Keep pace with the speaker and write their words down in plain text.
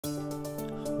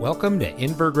Welcome to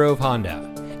Inver Grove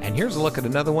Honda, and here's a look at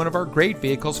another one of our great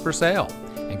vehicles for sale,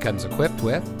 and comes equipped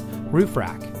with roof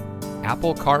rack,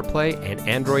 Apple CarPlay and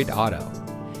Android Auto,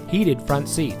 heated front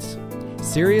seats,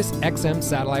 Sirius XM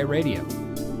satellite radio,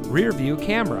 rear view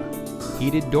camera,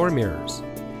 heated door mirrors,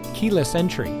 keyless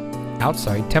entry,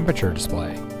 outside temperature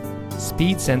display,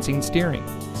 speed sensing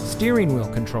steering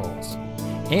wheel controls,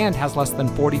 and has less than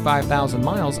 45,000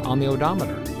 miles on the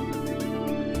odometer.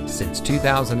 Since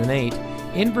 2008,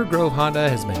 Inver Grove Honda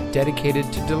has been dedicated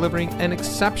to delivering an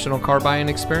exceptional car buying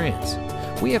experience.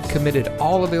 We have committed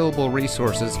all available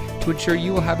resources to ensure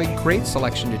you will have a great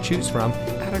selection to choose from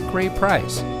at a great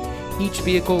price. Each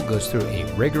vehicle goes through a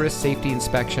rigorous safety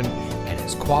inspection and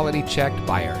is quality checked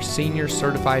by our senior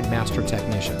certified master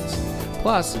technicians.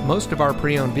 Plus, most of our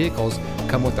pre-owned vehicles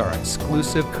come with our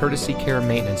exclusive Courtesy Care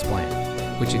maintenance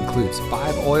plan, which includes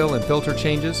 5 oil and filter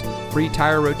changes, free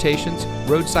tire rotations,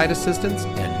 roadside assistance,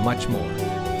 and much more.